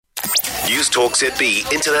News Talk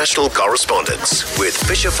ZB international correspondence with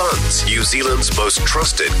Fisher Funds, New Zealand's most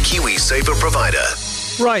trusted KiwiSaver provider.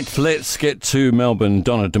 Right, let's get to Melbourne.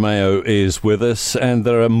 Donna DeMeo is with us, and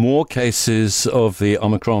there are more cases of the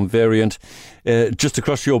Omicron variant just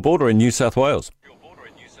across your border in New South Wales.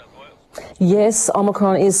 Yes,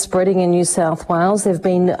 Omicron is spreading in New South Wales. There have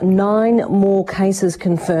been 9 more cases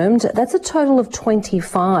confirmed. That's a total of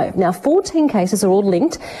 25. Now, 14 cases are all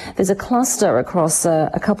linked. There's a cluster across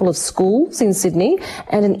a couple of schools in Sydney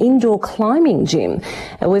and an indoor climbing gym.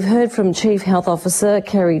 We've heard from Chief Health Officer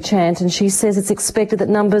Kerry Chant, and she says it's expected that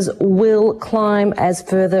numbers will climb as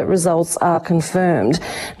further results are confirmed.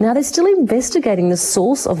 Now, they're still investigating the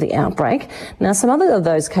source of the outbreak. Now, some other of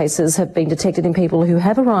those cases have been detected in people who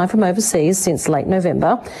have arrived from overseas since late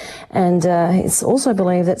November, and it's also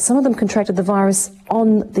believed that some of them contracted the virus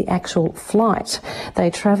on the actual flight they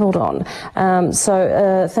travelled on.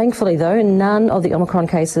 Thankfully, though, none of the Omicron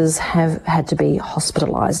cases have had to be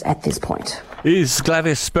hospitalised at this point. Is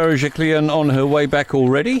Gladys Berejiklian on her way back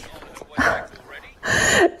already?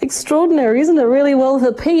 Extraordinary, isn't it, really? Well,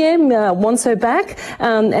 the PM wants her back,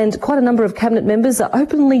 and quite a number of cabinet members are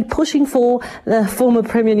openly pushing for the former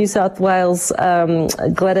Premier New South Wales,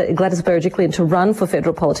 Gladys Berejiklian, to run for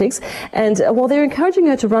federal politics. And while they're encouraging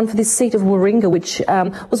her to run for this seat of Warringah, which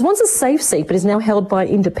was once a safe seat but is now held by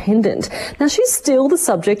independent. Now, she's still the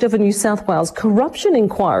subject of a New South Wales corruption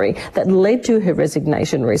inquiry that led to her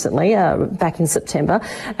resignation recently, back in September.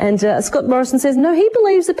 And Scott Morrison says, no, he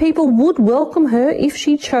believes that people would welcome her if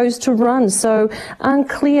she chose to run. So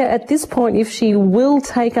unclear at this point if she will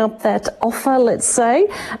take up that offer, let's say.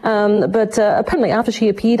 But apparently after she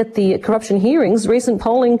appeared at the corruption hearings, recent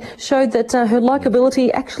polling showed that her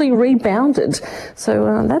likeability actually rebounded.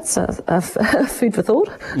 So that's food for thought.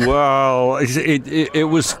 Well, it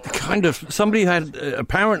was kind of, somebody had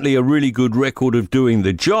apparently a really good record of doing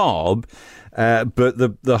the job, but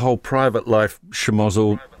the whole private life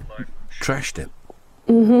schmozzle trashed it.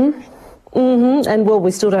 And well,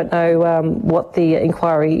 we still don't know what the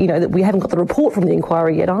inquiry, that we haven't got the report from the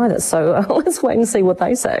inquiry yet either. So let's wait and see what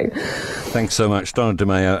they say. Thanks so much. Donna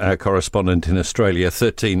DeMeo, our correspondent in Australia.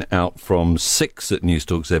 13 out from 6 at News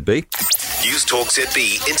Talk ZB. News Talk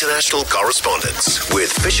ZB international correspondence with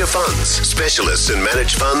Fisher Funds, specialists in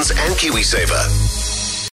managed funds and KiwiSaver.